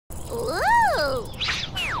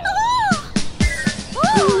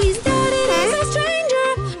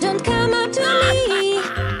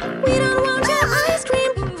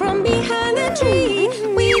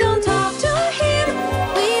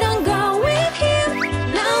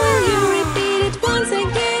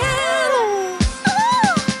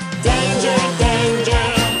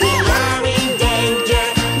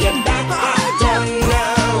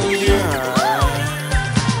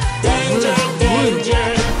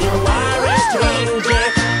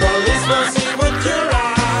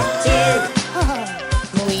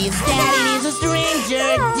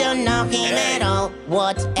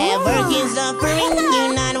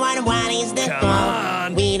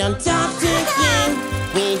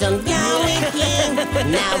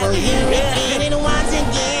Now will you repeat it once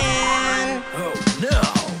again? Oh no!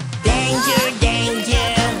 Danger, danger,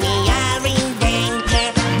 we are in danger.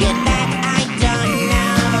 Get back, I don't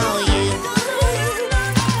know you.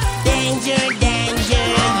 Danger, danger,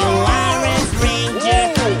 you are a stranger.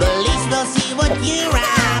 Police will see what you're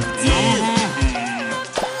up to.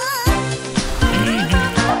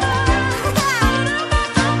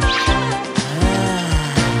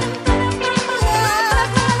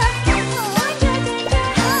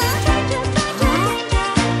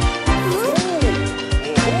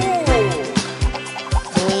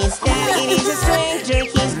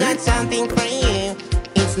 He's got something for you.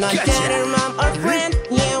 It's not dad or mom or friend.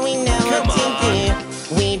 Yeah, we know what to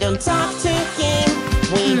do. We don't talk to him.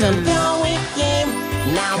 We don't go with him.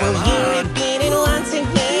 Now will you repeat it once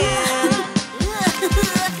again?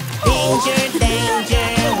 Danger, danger,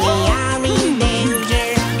 we are in danger.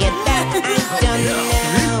 Get back, I don't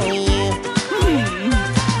know you.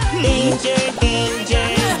 Danger, danger,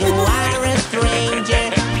 you are a stranger.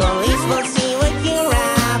 Police will see what you're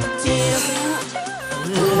up to.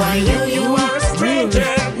 Who are you? You are a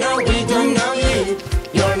stranger. No, we don't know you.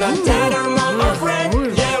 You're not dad or mom or friend.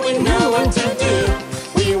 Yeah, we know what to do.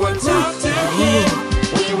 We won't talk to him.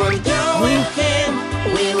 We won't go with him.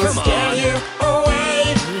 We will scare you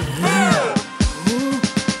away.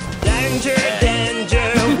 Danger, danger,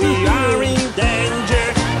 we are in danger.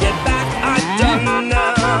 Get back, I don't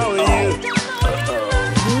know you.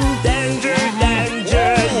 Danger, danger,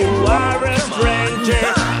 you are a stranger.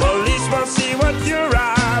 Police will see what you're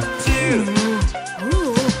up to.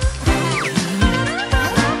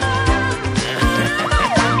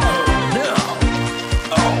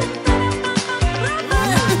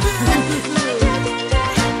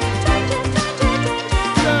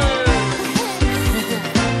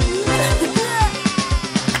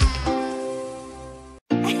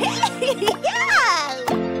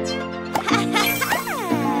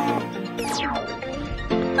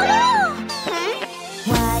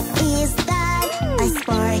 What is that? A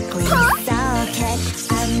sparkling socket.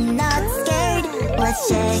 I'm not scared. Let's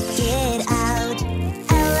check it out.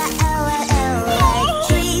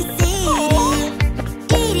 Electricity.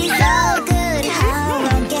 It is so good. How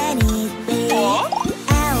long can it be?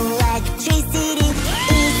 Electricity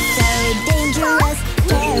is so dangerous.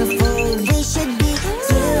 Careful we should be.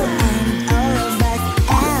 You and all of us.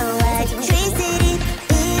 Electricity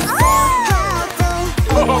is so helpful.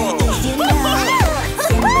 Only if you know.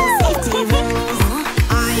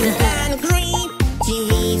 I'm angry.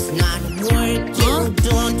 TV's not working.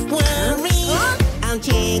 Don't worry, I'll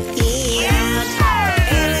check it out.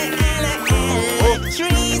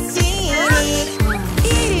 Electricity.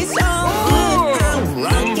 It is so good. How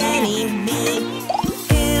wrong can it be?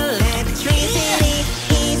 Electricity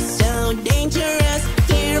is so dangerous.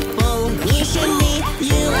 Careful, we should be.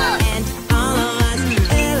 You and all of us.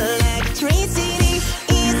 Electricity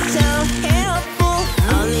is so helpful.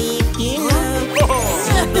 Only if you know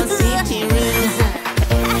simple safety rules.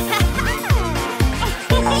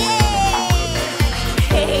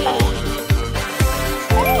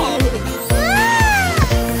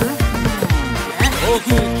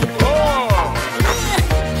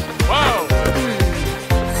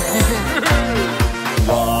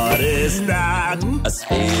 What is that? A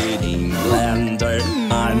spinning blender.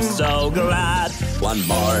 I'm so glad. One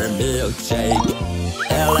more milkshake.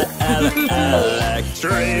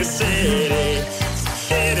 Electricity.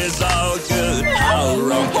 It is so good. How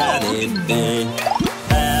wrong can it be?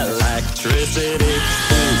 Electricity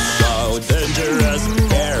is so dangerous.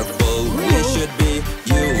 Careful we should be.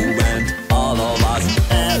 You and all of us.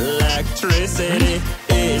 Electricity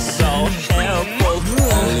is so helpful.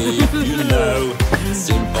 Only if you know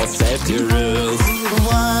simple safety rules.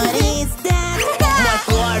 What is that? My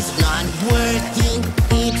floor's not working.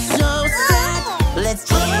 It's so sad. Let's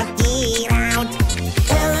check it out.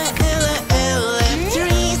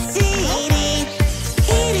 Electricity.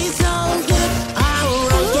 It is so good. How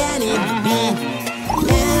wrong can it be?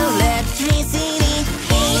 Electricity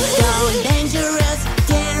is so dangerous.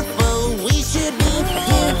 Careful, we should be.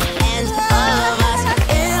 You and all of us.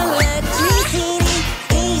 Electricity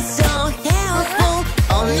is so helpful.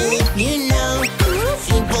 Only if you know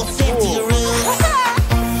simple safety rules.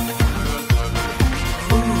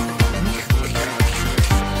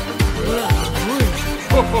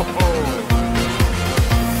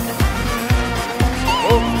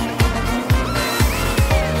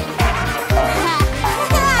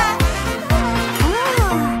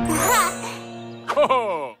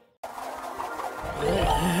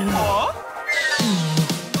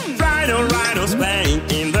 Rhino's playing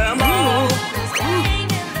in the mall.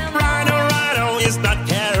 Rhino is not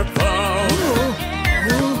careful.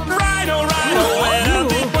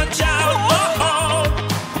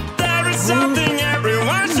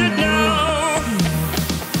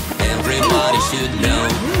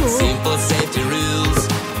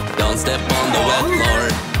 step on the wet floor.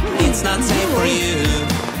 It's not safe for you.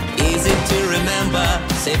 Easy to remember.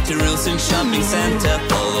 Safety rules in shopping center.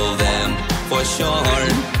 Follow them for sure.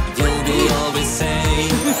 You'll be always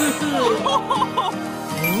safe.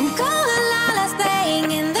 Koala staying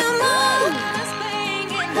in the mall.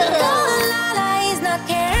 Koala is not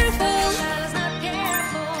careful.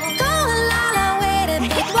 Koala, wait a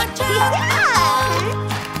bit, watch out.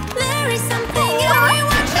 There is something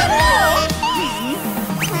everyone should know.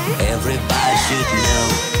 Everybody should know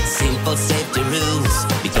simple safety rules.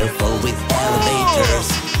 Be careful with elevators.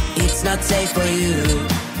 It's not safe for you.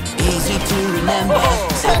 Easy to remember.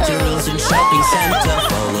 Safety rules in shopping center.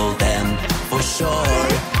 Follow them for sure.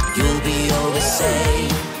 You'll be always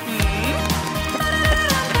safe.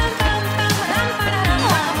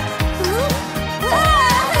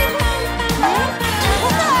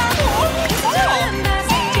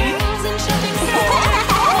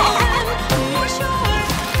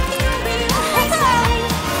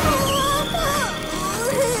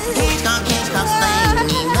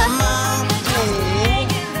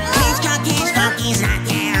 He's not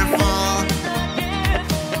careful.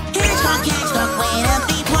 Hitchcock, wait a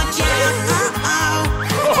bit, watch out.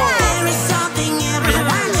 There is something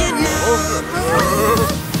everyone should know.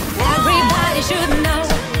 Everybody should know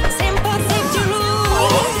simple safety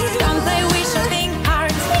rules. Don't play with shopping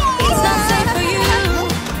carts. It's not safe for you.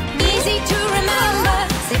 Easy to remember.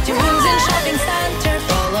 Safety rules in shopping center.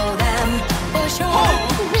 Follow them for sure.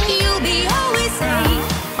 You'll be always safe.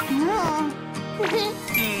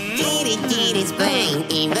 Kitty's playing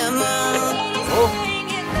in the mall.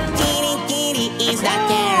 Kitty is not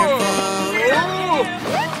careful.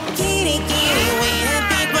 Kitty, wait a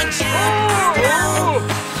bit, watch out.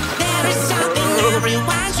 There is something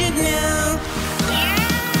everyone should know.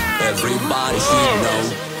 Everybody should know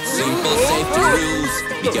simple safety rules.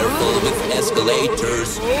 Be careful with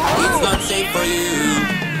escalators. It's not safe for you.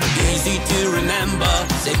 Easy to remember.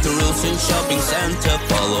 Safety rules in shopping center.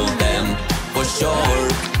 Follow them